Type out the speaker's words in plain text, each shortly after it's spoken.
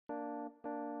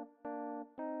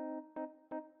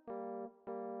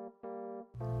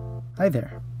Hi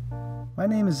there. My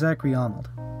name is Zachary Arnold.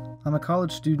 I'm a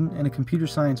college student and a computer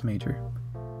science major.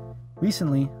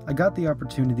 Recently, I got the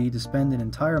opportunity to spend an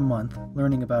entire month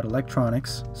learning about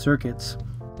electronics, circuits,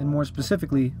 and more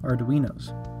specifically,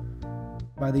 Arduinos.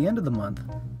 By the end of the month,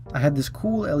 I had this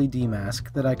cool LED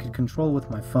mask that I could control with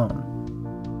my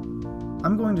phone.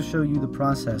 I'm going to show you the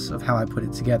process of how I put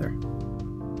it together.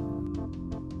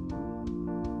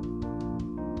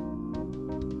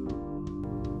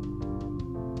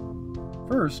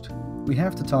 First, we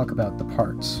have to talk about the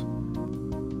parts.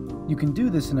 You can do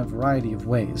this in a variety of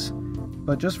ways,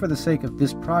 but just for the sake of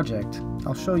this project,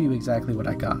 I'll show you exactly what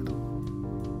I got.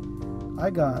 I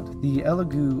got the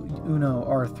Elegoo Uno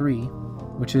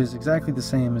R3, which is exactly the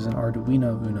same as an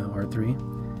Arduino Uno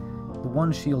R3, the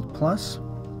One Shield Plus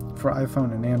for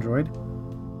iPhone and Android,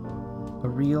 a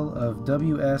reel of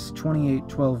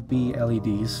WS2812B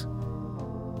LEDs,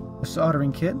 a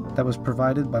soldering kit that was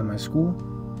provided by my school,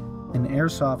 an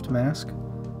airsoft mask,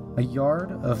 a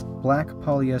yard of black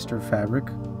polyester fabric,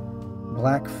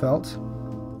 black felt,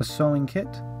 a sewing kit,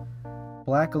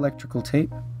 black electrical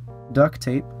tape, duct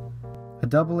tape,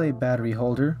 a AA battery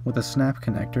holder with a snap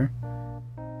connector,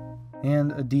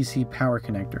 and a DC power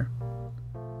connector.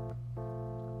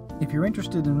 If you're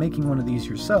interested in making one of these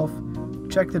yourself,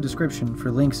 check the description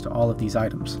for links to all of these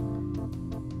items.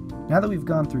 Now that we've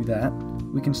gone through that,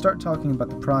 we can start talking about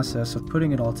the process of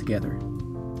putting it all together.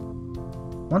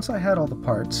 Once I had all the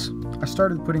parts, I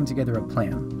started putting together a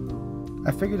plan.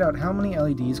 I figured out how many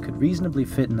LEDs could reasonably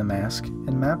fit in the mask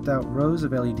and mapped out rows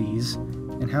of LEDs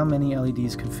and how many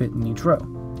LEDs could fit in each row.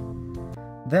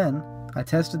 Then, I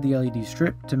tested the LED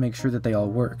strip to make sure that they all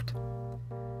worked.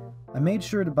 I made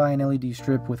sure to buy an LED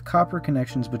strip with copper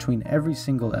connections between every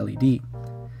single LED.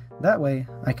 That way,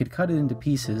 I could cut it into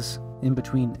pieces in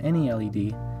between any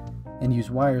LED and use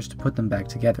wires to put them back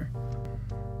together.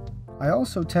 I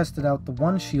also tested out the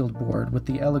One Shield board with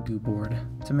the Elegoo board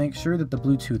to make sure that the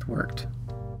Bluetooth worked.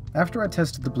 After I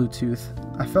tested the Bluetooth,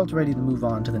 I felt ready to move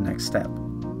on to the next step.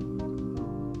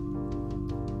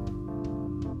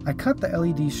 I cut the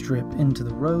LED strip into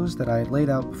the rows that I had laid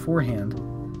out beforehand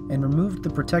and removed the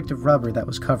protective rubber that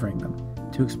was covering them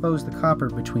to expose the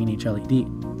copper between each LED.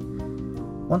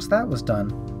 Once that was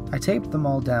done, I taped them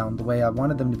all down the way I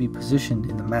wanted them to be positioned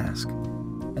in the mask,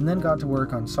 and then got to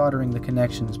work on soldering the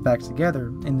connections back together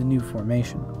in the new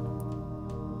formation.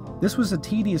 This was a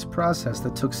tedious process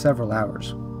that took several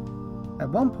hours. At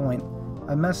one point,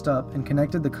 I messed up and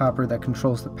connected the copper that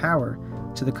controls the power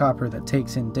to the copper that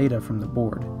takes in data from the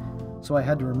board, so I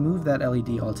had to remove that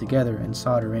LED altogether and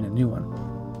solder in a new one.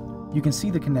 You can see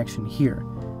the connection here,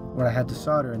 where I had to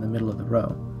solder in the middle of the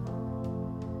row.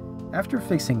 After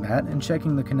fixing that and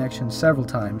checking the connection several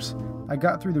times, I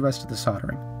got through the rest of the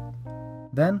soldering.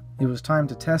 Then, it was time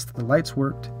to test that the lights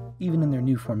worked, even in their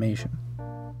new formation.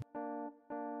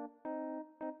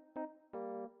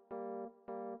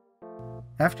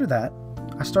 After that,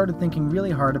 I started thinking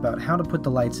really hard about how to put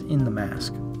the lights in the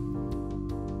mask.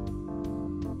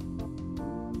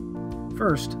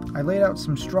 First, I laid out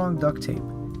some strong duct tape,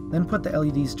 then put the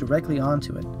LEDs directly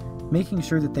onto it, making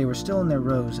sure that they were still in their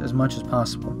rows as much as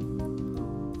possible.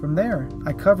 From there,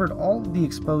 I covered all of the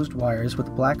exposed wires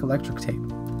with black electric tape,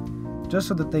 just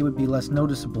so that they would be less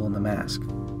noticeable in the mask.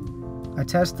 I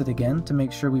tested again to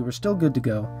make sure we were still good to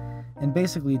go, and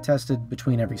basically tested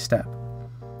between every step.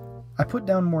 I put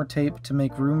down more tape to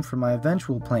make room for my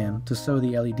eventual plan to sew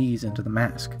the LEDs into the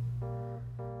mask.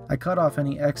 I cut off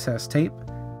any excess tape,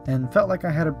 and felt like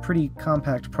I had a pretty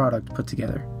compact product put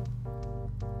together.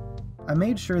 I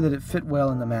made sure that it fit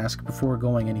well in the mask before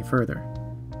going any further.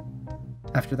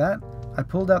 After that, I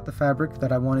pulled out the fabric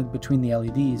that I wanted between the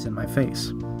LEDs and my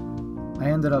face. I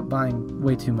ended up buying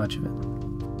way too much of it.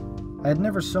 I had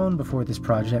never sewn before this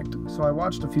project, so I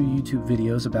watched a few YouTube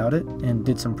videos about it and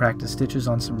did some practice stitches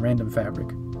on some random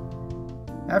fabric.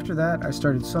 After that, I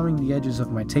started sewing the edges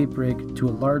of my tape rig to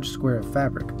a large square of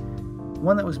fabric,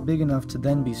 one that was big enough to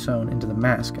then be sewn into the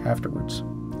mask afterwards.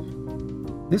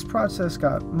 This process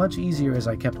got much easier as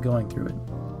I kept going through it.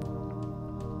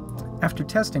 After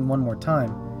testing one more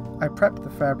time, I prepped the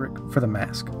fabric for the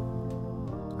mask.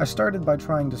 I started by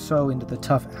trying to sew into the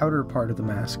tough outer part of the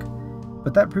mask,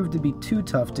 but that proved to be too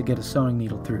tough to get a sewing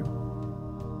needle through.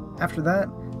 After that,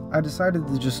 I decided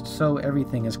to just sew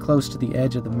everything as close to the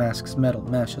edge of the mask's metal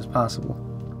mesh as possible.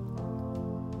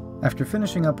 After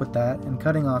finishing up with that and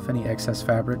cutting off any excess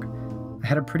fabric, I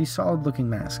had a pretty solid looking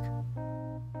mask.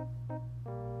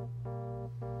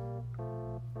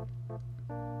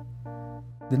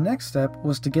 The next step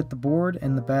was to get the board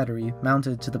and the battery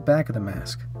mounted to the back of the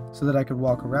mask, so that I could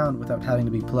walk around without having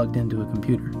to be plugged into a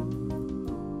computer.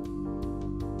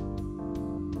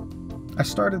 I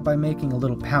started by making a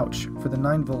little pouch for the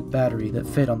 9-volt battery that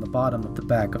fit on the bottom of the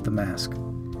back of the mask.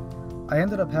 I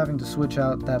ended up having to switch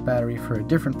out that battery for a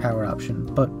different power option,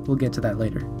 but we'll get to that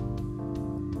later.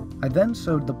 I then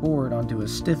sewed the board onto a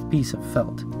stiff piece of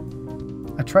felt.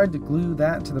 I tried to glue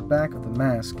that to the back of the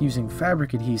mask using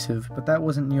fabric adhesive, but that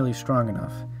wasn't nearly strong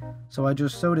enough, so I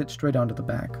just sewed it straight onto the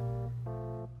back.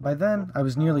 By then, I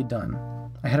was nearly done.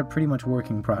 I had a pretty much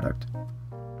working product.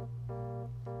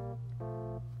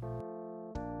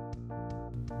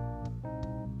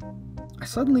 I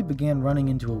suddenly began running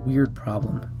into a weird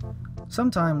problem.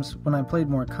 Sometimes, when I played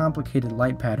more complicated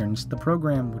light patterns, the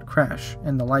program would crash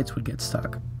and the lights would get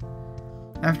stuck.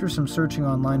 After some searching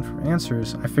online for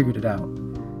answers, I figured it out.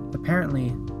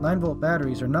 Apparently, 9-volt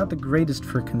batteries are not the greatest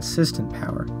for consistent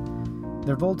power.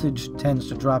 Their voltage tends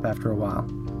to drop after a while.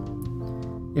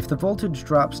 If the voltage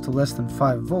drops to less than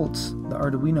 5 volts, the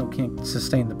Arduino can't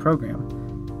sustain the program,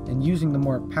 and using the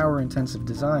more power-intensive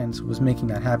designs was making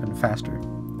that happen faster.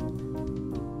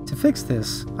 To fix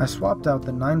this, I swapped out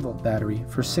the 9-volt battery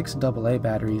for 6 AA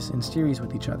batteries in series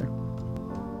with each other.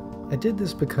 I did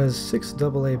this because 6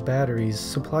 AA batteries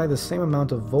supply the same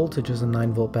amount of voltage as a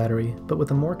 9-volt battery, but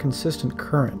with a more consistent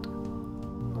current.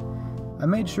 I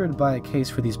made sure to buy a case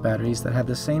for these batteries that had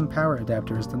the same power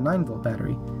adapter as the 9-volt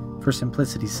battery, for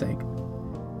simplicity's sake.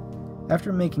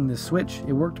 After making this switch,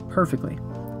 it worked perfectly.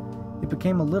 It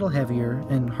became a little heavier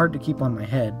and hard to keep on my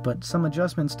head, but some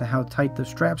adjustments to how tight the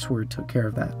straps were took care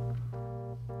of that.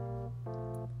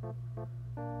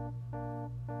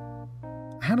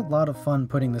 I had a lot of fun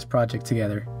putting this project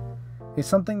together. It's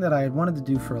something that I had wanted to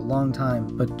do for a long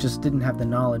time, but just didn't have the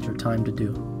knowledge or time to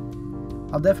do.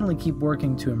 I'll definitely keep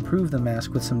working to improve the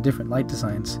mask with some different light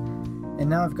designs, and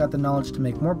now I've got the knowledge to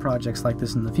make more projects like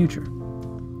this in the future.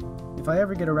 If I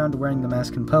ever get around to wearing the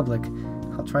mask in public,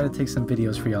 I'll try to take some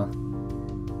videos for y'all.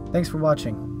 Thanks for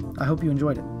watching. I hope you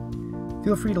enjoyed it.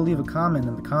 Feel free to leave a comment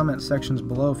in the comment sections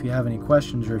below if you have any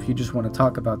questions or if you just want to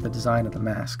talk about the design of the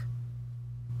mask.